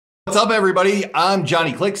What's up, everybody? I'm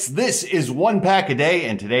Johnny Clicks. This is One Pack a Day,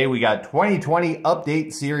 and today we got 2020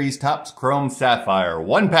 Update Series Topps Chrome Sapphire.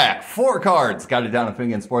 One pack, 4 cards. Got it down at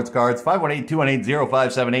Finnegan Sports Cards,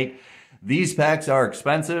 518-218-0578. These packs are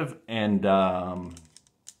expensive, and I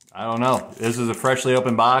don't know. This is a freshly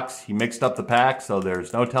opened box. He mixed up the pack, so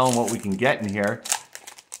there's no telling what we can get in here.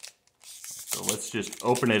 So let's just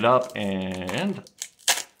open it up and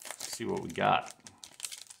see what we got.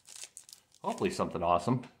 Hopefully something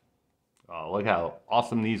awesome. Oh, look how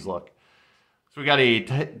awesome these look. So we got a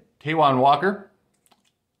Taijuan Walker,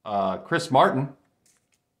 Chris Martin,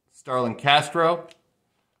 Starlin Castro,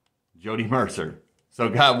 Jody Mercer. So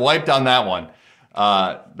got wiped on that one.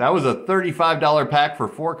 That was a $35 pack for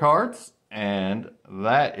 4 cards, and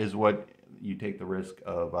that is what you take the risk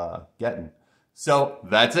of getting. So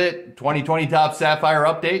that's it. 2020 Topps Sapphire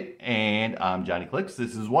update, and I'm Johnny Clicks.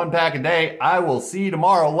 This is One Pack a Day. I will see you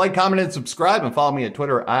tomorrow. Like, comment, and subscribe, and follow me on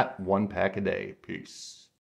Twitter at One Pack a Day. Peace.